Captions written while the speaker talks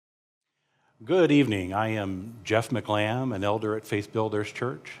Good evening. I am Jeff McLam, an elder at Faith Builders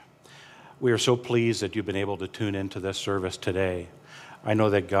Church. We are so pleased that you've been able to tune into this service today. I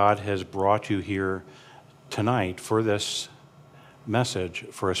know that God has brought you here tonight for this message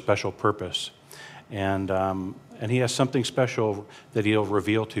for a special purpose. And He has something special that He'll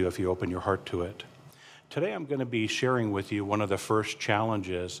reveal to you if you open your heart to it. Today I'm going to be sharing with you one of the first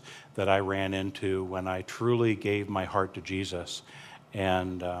challenges that I ran into when I truly gave my heart to Jesus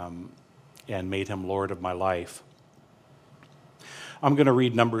and made Him Lord of my life. I'm going to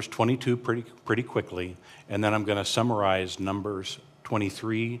read Numbers 22 pretty quickly, and then I'm going to summarize Numbers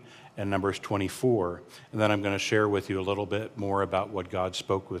 23 and Numbers 24, and then I'm going to share with you a little bit more about what God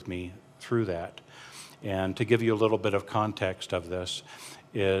spoke with me through that. And to give you a little bit of context of this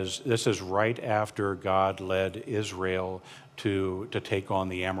is right after God led Israel to take on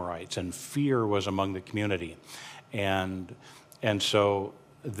the Amorites, and fear was among the community. And so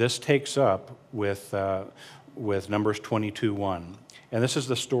this takes up with Numbers 22:1. And this is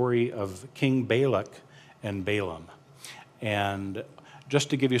the story of King Balak and Balaam. And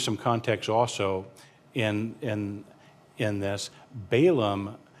just to give you some context also, in this,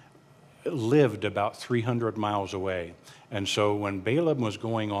 Balaam lived about 300 miles away. And so when Balaam was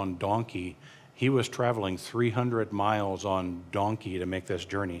going on donkey, he was traveling 300 miles on donkey to make this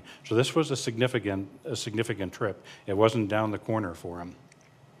journey. So this was a significant trip. It wasn't down the corner for him.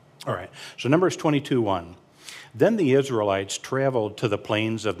 All right, so Numbers 22:1. Then the Israelites traveled to the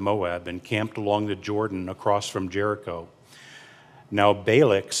plains of Moab and camped along the Jordan across from Jericho. Now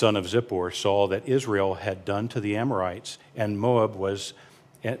Balak, son of Zippor, saw that Israel had done to the Amorites, and Moab was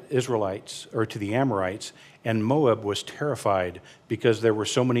to the Amorites, and Moab was terrified because there were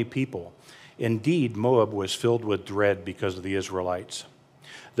so many people. Indeed, Moab was filled with dread because of the Israelites.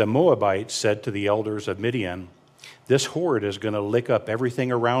 The Moabites said to the elders of Midian, "This horde is going to lick up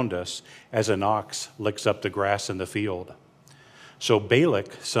everything around us as an ox licks up the grass in the field." So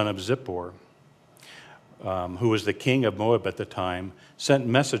Balak, son of Zippor, who was the king of Moab at the time, sent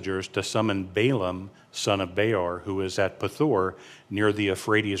messengers to summon Balaam, son of Beor, who was at Pethor near the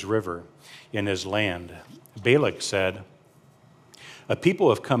Euphrates River in his land. Balak said, "A people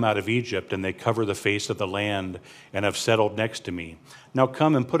have come out of Egypt, and they cover the face of the land and have settled next to me. Now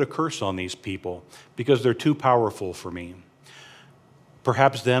come and put a curse on these people, because they're too powerful for me.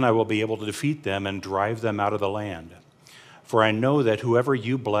 Perhaps then I will be able to defeat them and drive them out of the land. For I know that whoever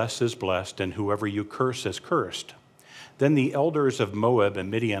you bless is blessed, and whoever you curse is cursed." Then the elders of Moab and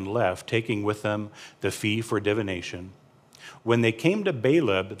Midian left, taking with them the fee for divination. When they came to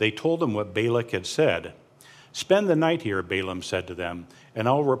Balaam, they told him what Balak had said. "Spend the night here," Balaam said to them, "and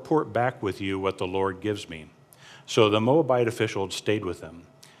I'll report back with you what the Lord gives me." So the Moabite officials stayed with them.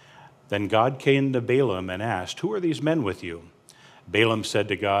 Then God came to Balaam and asked, "Who are these men with you?" Balaam said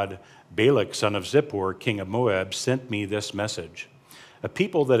to God, "Balak, son of Zippor, king of Moab, sent me this message. A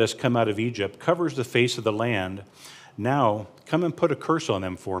people that has come out of Egypt covers the face of the land. Now come and put a curse on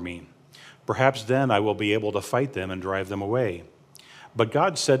them for me. Perhaps then I will be able to fight them and drive them away." But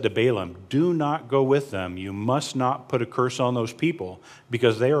God said to Balaam, "Do not go with them. You must not put a curse on those people,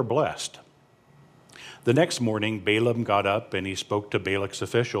 because they are blessed." The next morning, Balaam got up and he spoke to Balak's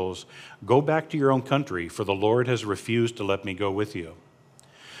officials, "Go back to your own country, for the Lord has refused to let me go with you."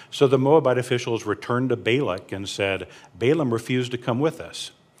 So the Moabite officials returned to Balak and said, "Balaam refused to come with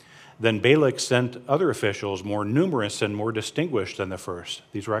us." Then Balak sent other officials, more numerous and more distinguished than the first.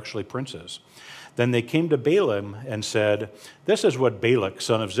 These were actually princes. Then they came to Balaam and said, "This is what Balak,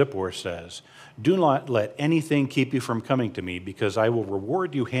 son of Zippor, says. Do not let anything keep you from coming to me, because I will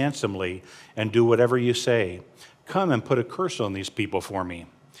reward you handsomely and do whatever you say. Come and put a curse on these people for me."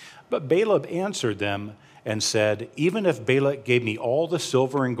 But Balaam answered them and said, "Even if Balak gave me all the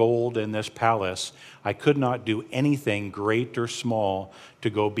silver and gold in this palace, I could not do anything great or small to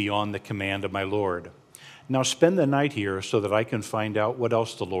go beyond the command of my Lord. Now spend the night here so that I can find out what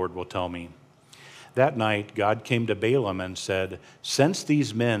else the Lord will tell me." That night, God came to Balaam and said, "Since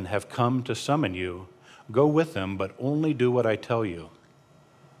these men have come to summon you, go with them, but only do what I tell you."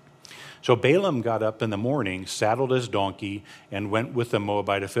 So Balaam got up in the morning, saddled his donkey, and went with the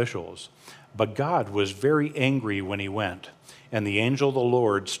Moabite officials. But God was very angry when he went, and the angel of the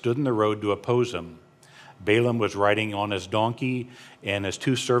Lord stood in the road to oppose him. Balaam was riding on his donkey, and his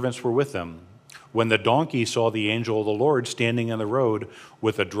two servants were with him. When the donkey saw the angel of the Lord standing in the road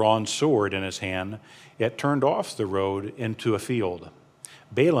with a drawn sword in his hand, it turned off the road into a field.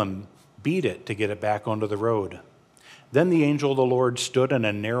 Balaam beat it to get it back onto the road. Then the angel of the Lord stood in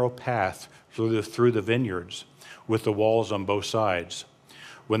a narrow path through the vineyards, with the walls on both sides.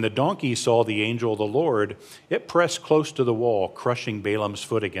 When the donkey saw the angel of the Lord, it pressed close to the wall, crushing Balaam's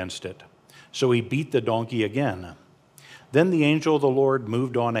foot against it. So he beat the donkey again. Then the angel of the Lord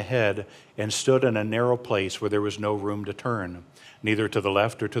moved on ahead and stood in a narrow place where there was no room to turn, neither to the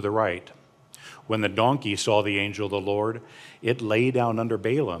left or to the right. When the donkey saw the angel of the Lord, it lay down under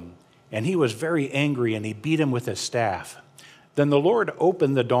Balaam, and he was very angry, and he beat him with his staff. Then the Lord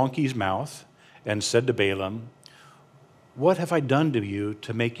opened the donkey's mouth and said to Balaam, "What have I done to you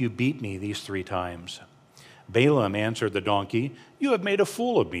to make you beat me these 3 times?" Balaam answered the donkey, "You have made a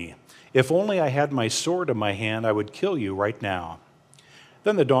fool of me. If only I had my sword in my hand, I would kill you right now."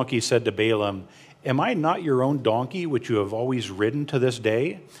 Then the donkey said to Balaam, "Am I not your own donkey, which you have always ridden to this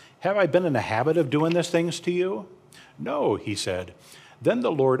day? Have I been in the habit of doing these things to you?" "No," he said. Then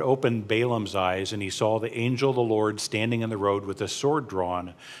the Lord opened Balaam's eyes, and he saw the angel of the Lord standing in the road with a sword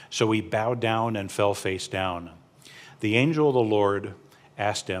drawn. So he bowed down and fell face down. The angel of the Lord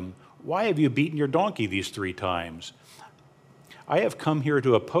asked him, "Why have you beaten your donkey these 3 times?" "I have come here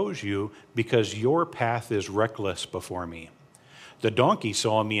to oppose you because your path is reckless before me. The donkey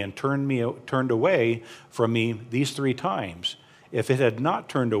saw me and turned away from me these 3 times. If it had not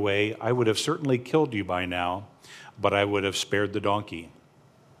turned away, I would have certainly killed you by now, but I would have spared the donkey."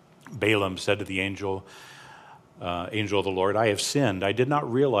 Balaam said to the angel of the Lord, "I have sinned. I did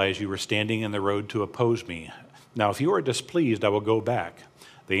not realize you were standing in the road to oppose me. Now, if you are displeased, I will go back."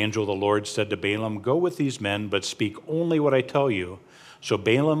 The angel of the Lord said to Balaam, "Go with these men, but speak only what I tell you." So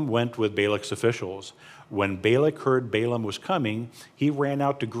Balaam went with Balak's officials. When Balak heard Balaam was coming, he ran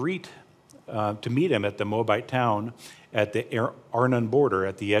out to meet him at the Moabite town at the Arnon border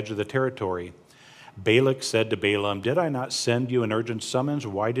at the edge of the territory. Balak said to Balaam, "Did I not send you an urgent summons?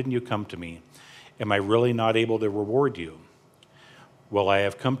 Why didn't you come to me? Am I really not able to reward you?" "Well, I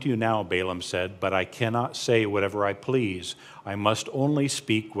have come to you now," Balaam said, "but I cannot say whatever I please. I must only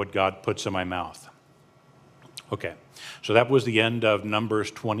speak what God puts in my mouth." Okay, so that was the end of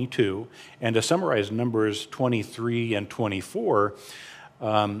Numbers 22. And to summarize Numbers 23 and 24,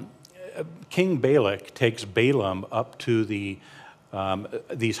 King Balak takes Balaam up to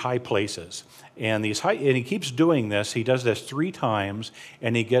these high places, and he keeps doing this. He does this 3 times,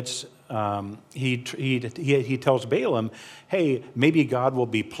 and he gets he tells Balaam, "Hey, maybe God will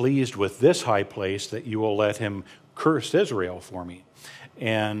be pleased with this high place that you will let him curse Israel for me."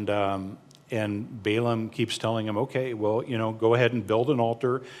 And Balaam keeps telling him, "Okay, well, go ahead and build an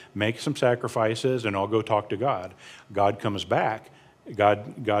altar, make some sacrifices, and I'll go talk to God." God comes back.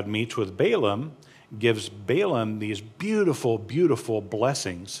 God meets with Balaam, gives Balaam these beautiful, beautiful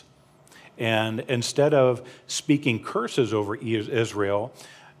blessings. And instead of speaking curses over Israel,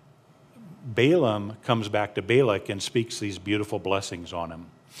 Balaam comes back to Balak and speaks these beautiful blessings on him.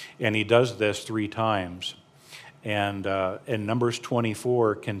 And he does this 3 times. And in Numbers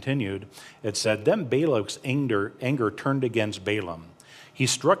 24 continued, it said, "Then Balak's anger turned against Balaam. He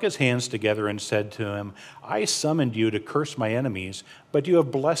struck his hands together and said to him, 'I summoned you to curse my enemies, but you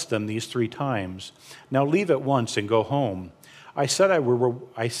have blessed them these 3 times. Now leave at once and go home. I said I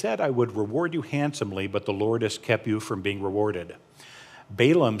would reward you handsomely, but the Lord has kept you from being rewarded.'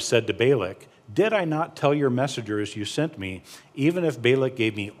 Balaam said to Balak, 'Did I not tell your messengers you sent me, even if Balak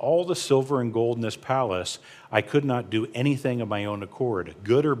gave me all the silver and gold in this palace, I could not do anything of my own accord,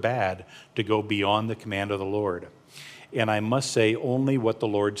 good or bad, to go beyond the command of the Lord. And I must say only what the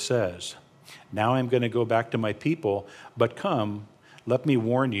Lord says. Now I'm going to go back to my people, but come, let me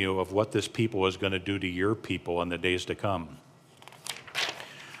warn you of what this people is going to do to your people in the days to come.'"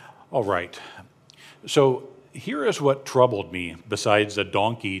 All right. So here is what troubled me, besides a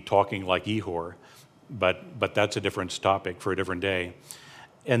donkey talking like Ehor, but that's a different topic for a different day.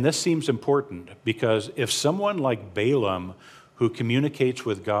 And this seems important because if someone like Balaam, who communicates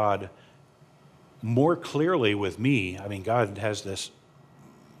with God more clearly with me, I mean, God has this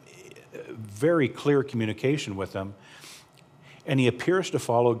very clear communication with him, and he appears to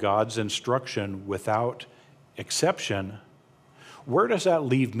follow God's instruction without exception, where does that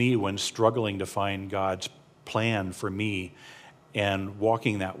leave me when struggling to find God's plan for me and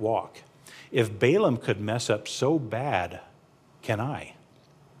walking that walk? If Balaam could mess up so bad, can I?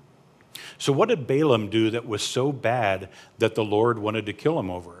 So what did Balaam do that was so bad that the Lord wanted to kill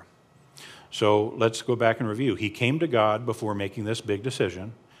him over? So let's go back and review. He came to God before making this big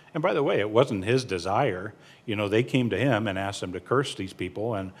decision. And by the way, it wasn't his desire. They came to him and asked him to curse these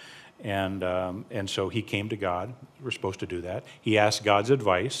people, and so he came to God. We're supposed to do that. He asked God's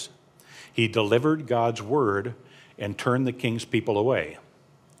advice. He delivered God's word and turned the king's people away.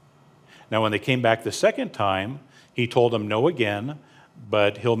 Now, when they came back the second time, he told them no again,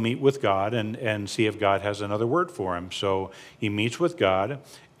 but he'll meet with God and see if God has another word for him. So he meets with God,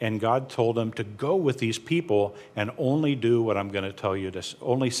 and God told him to go with these people and only do what I'm going to tell you to,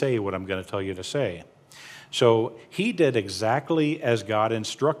 only say what I'm going to tell you to say. So he did exactly as God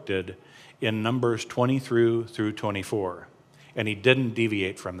instructed in Numbers 20 through 24, and he didn't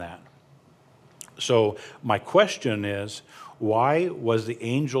deviate from that. So my question is, why was the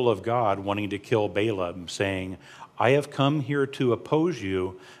angel of God wanting to kill Balaam, saying, I have come here to oppose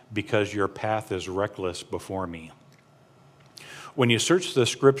you because your path is reckless before me? When you search the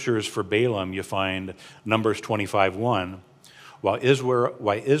scriptures for Balaam, you find Numbers 25:1. While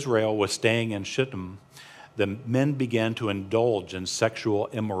Israel was staying in Shittim, the men began to indulge in sexual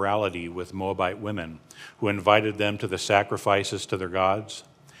immorality with Moabite women, who invited them to the sacrifices to their gods.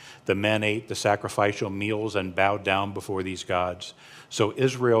 The men ate the sacrificial meals and bowed down before these gods. So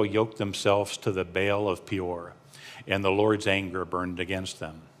Israel yoked themselves to the Baal of Peor, and the Lord's anger burned against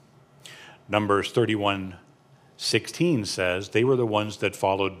them. Numbers 31:16 says, they were the ones that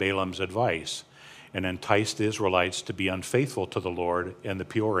followed Balaam's advice and enticed the Israelites to be unfaithful to the Lord in the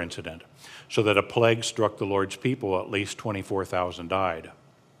Peor incident, so that a plague struck the Lord's people, at least 24,000 died.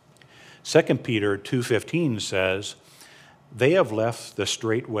 2 Peter 2:15 says, they have left the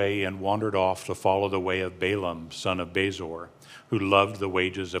straight way and wandered off to follow the way of Balaam, son of Bezor, who loved the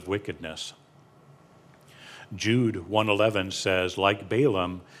wages of wickedness. Jude 1:11 says, like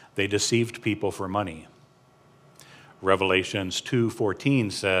Balaam, they deceived people for money. Revelations 2:14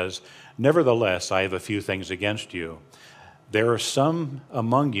 says, nevertheless, I have a few things against you. There are some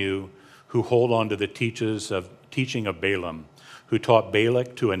among you who hold on to the teaching of Balaam, who taught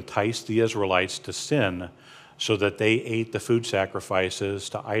Balak to entice the Israelites to sin so that they ate the food sacrifices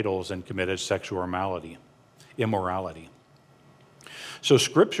to idols and committed sexual immorality. So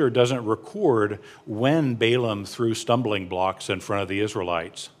Scripture doesn't record when Balaam threw stumbling blocks in front of the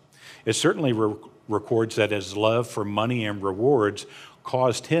Israelites. It certainly records that his love for money and rewards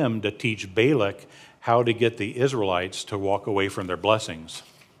caused him to teach Balak how to get the Israelites to walk away from their blessings.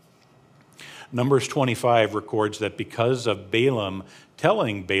 Numbers 25 records that because of Balaam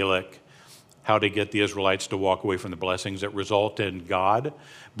telling Balak how to get the Israelites to walk away from the blessings, it resulted in God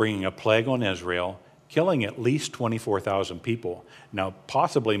bringing a plague on Israel, killing at least 24,000 people. Now,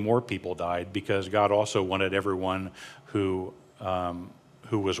 possibly more people died because God also wanted everyone who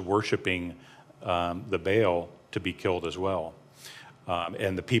was worshiping the Baal to be killed as well,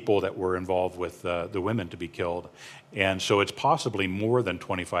 and the people that were involved with the women to be killed. And so it's possibly more than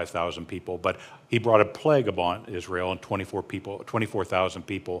 25,000 people, but he brought a plague upon Israel, and 24,000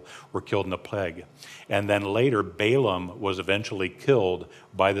 people were killed in the plague. And then later, Balaam was eventually killed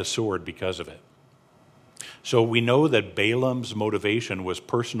by the sword because of it. So we know that Balaam's motivation was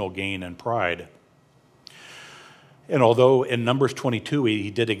personal gain and pride. And although in Numbers 22 he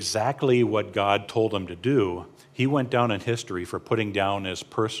did exactly what God told him to do, he went down in history for putting down his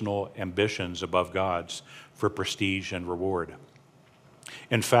personal ambitions above God's for prestige and reward.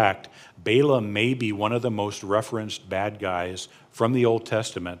 In fact, Balaam may be one of the most referenced bad guys from the Old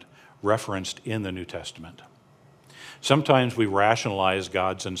Testament referenced in the New Testament. Sometimes we rationalize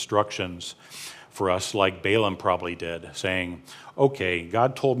God's instructions for us like Balaam probably did, saying, okay,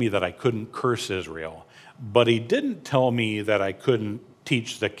 God told me that I couldn't curse Israel, but he didn't tell me that I couldn't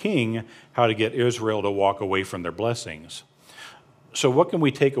teach the king how to get Israel to walk away from their blessings. So what can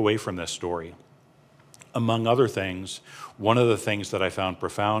we take away from this story? Among other things, one of the things that I found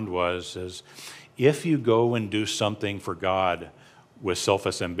profound is if you go and do something for God with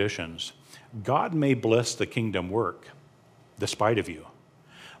selfish ambitions, God may bless the kingdom work despite of you.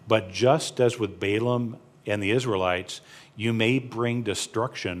 But just as with Balaam and the Israelites, you may bring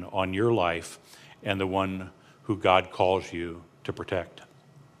destruction on your life and the one who God calls you to protect.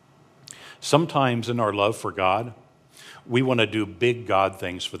 Sometimes in our love for God, we want to do big God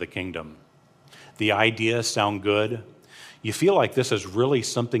things for the kingdom. The ideas sound good. You feel like this is really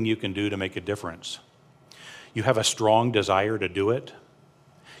something you can do to make a difference. You have a strong desire to do it.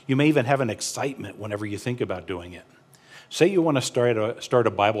 You may even have an excitement whenever you think about doing it. Say you want to start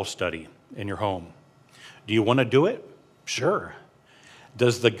a Bible study in your home. Do you want to do it? Sure.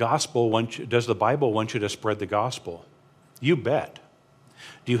 Does the Bible want you to spread the gospel? You bet.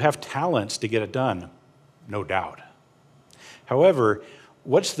 Do you have talents to get it done? No doubt. However,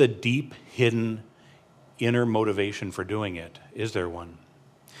 what's the deep, hidden, inner motivation for doing it? Is there one?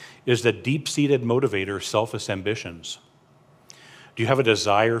 Is the deep-seated motivator selfish ambitions? Do you have a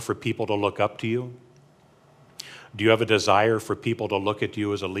desire for people to look up to you? Do you have a desire for people to look at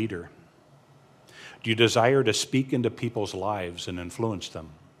you as a leader? Do you desire to speak into people's lives and influence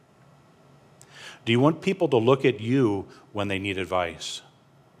them? Do you want people to look at you when they need advice?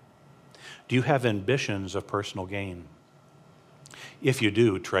 Do you have ambitions of personal gain? If you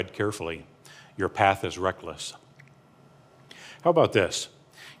do, tread carefully. Your path is reckless. How about this?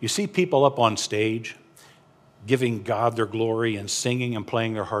 You see people up on stage giving God their glory and singing and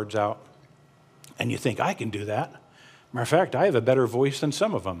playing their hearts out, and you think, I can do that. Matter of fact, I have a better voice than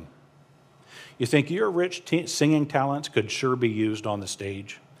some of them. You think your rich singing talents could sure be used on the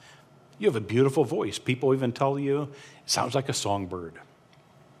stage. You have a beautiful voice. People even tell you it sounds like a songbird.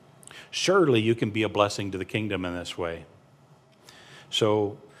 Surely you can be a blessing to the kingdom in this way.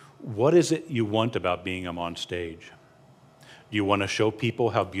 So what is it you want about being on stage? Do you want to show people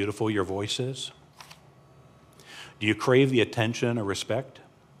how beautiful your voice is? Do you crave the attention or respect?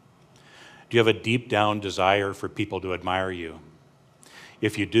 Do you have a deep down desire for people to admire you?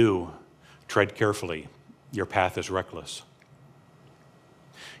 If you do, tread carefully. Your path is reckless.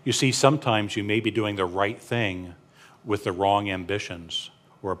 You see, sometimes you may be doing the right thing with the wrong ambitions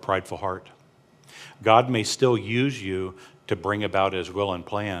or a prideful heart. God may still use you to bring about his will and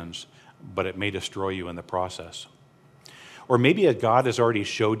plans, but it may destroy you in the process. Or maybe God has already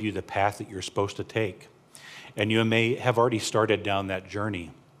showed you the path that you're supposed to take, and you may have already started down that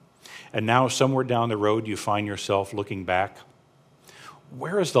journey. And now somewhere down the road, you find yourself looking back.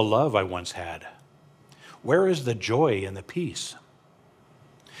 Where is the love I once had? Where is the joy and the peace?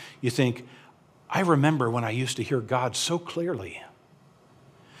 You think, I remember when I used to hear God so clearly.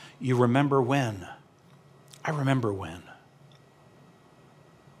 You remember when? I remember when.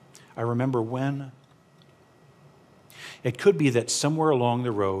 I remember when. It could be that somewhere along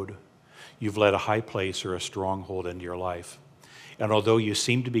the road, you've let a high place or a stronghold into your life. And although you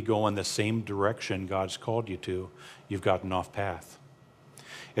seem to be going the same direction God's called you to, you've gotten off path.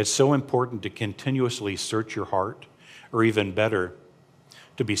 It's so important to continuously search your heart, or even better,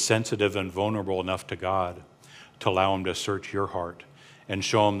 to be sensitive and vulnerable enough to God to allow him to search your heart and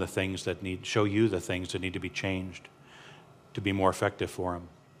show you the things that need to be changed to be more effective for him.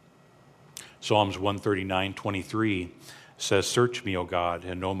 Psalms 139:23 says, "Search me, O God,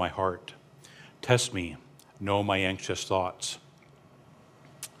 and know my heart. Test me, know my anxious thoughts."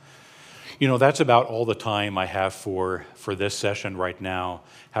 You know, that's about all the time I have for this session right now.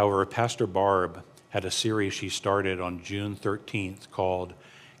 However, Pastor Barb had a series she started on June 13th called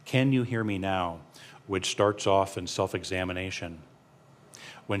 "Can You Hear Me Now?", which starts off in self-examination.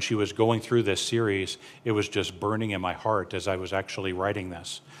 When she was going through this series, it was just burning in my heart as I was actually writing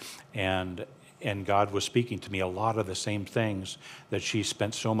this. And God was speaking to me a lot of the same things that she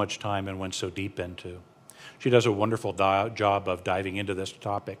spent so much time and went so deep into. She does a wonderful job of diving into this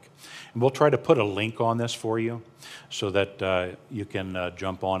topic. And we'll try to put a link on this for you so that you can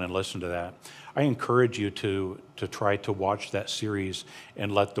jump on and listen to that. I encourage you to try to watch that series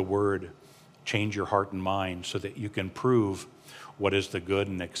and let the Word change your heart and mind so that you can prove what is the good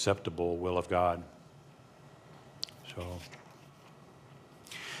and acceptable will of God. So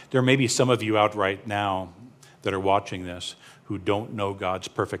there may be some of you out right now that are watching this who don't know God's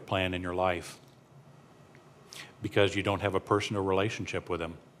perfect plan in your life because you don't have a personal relationship with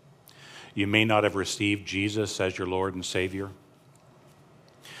him. You may not have received Jesus as your Lord and Savior.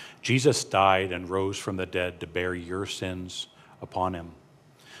 Jesus died and rose from the dead to bear your sins upon him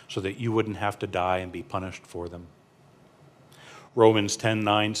so that you wouldn't have to die and be punished for them. Romans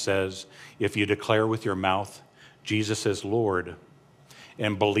 10:9 says, "If you declare with your mouth Jesus is Lord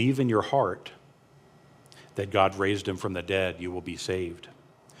and believe in your heart that God raised him from the dead, you will be saved.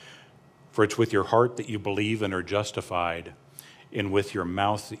 For it's with your heart that you believe and are justified, and with your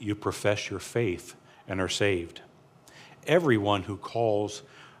mouth that you profess your faith and are saved. Everyone who calls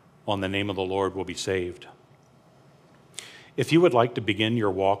on the name of the Lord will be saved." If you would like to begin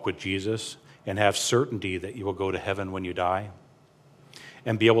your walk with Jesus and have certainty that you will go to heaven when you die,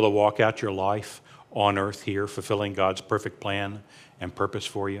 and be able to walk out your life on earth here, fulfilling God's perfect plan and purpose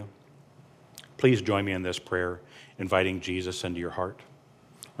for you, please join me in this prayer, inviting Jesus into your heart.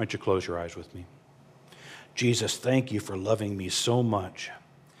 Why don't you close your eyes with me? Jesus, thank you for loving me so much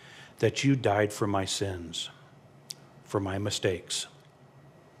that you died for my sins, for my mistakes.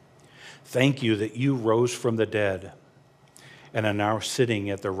 Thank you that you rose from the dead and are now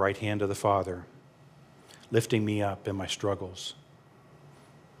sitting at the right hand of the Father, lifting me up in my struggles,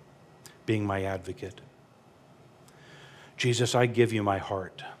 being my advocate. Jesus, I give you my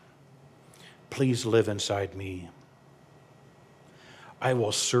heart. Please live inside me. I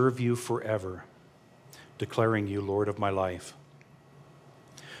will serve you forever, declaring you Lord of my life.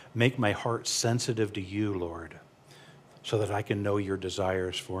 Make my heart sensitive to you, Lord, so that I can know your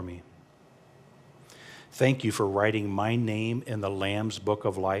desires for me. Thank you for writing my name in the Lamb's book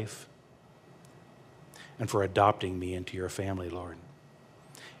of life and for adopting me into your family, Lord.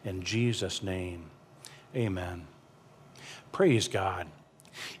 In Jesus' name, amen. Praise God.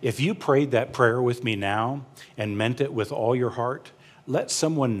 If you prayed that prayer with me now and meant it with all your heart, let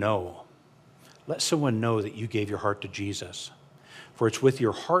someone know. Let someone know that you gave your heart to Jesus. For it's with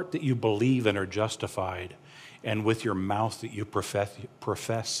your heart that you believe and are justified, and with your mouth that you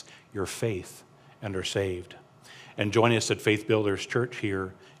profess your faith and are saved. And join us at Faith Builders Church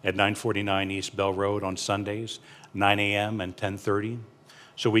here at 949 East Bell Road on Sundays, 9 a.m. and 10:30,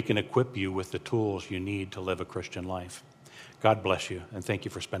 so we can equip you with the tools you need to live a Christian life. God bless you, and thank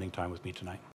you for spending time with me tonight.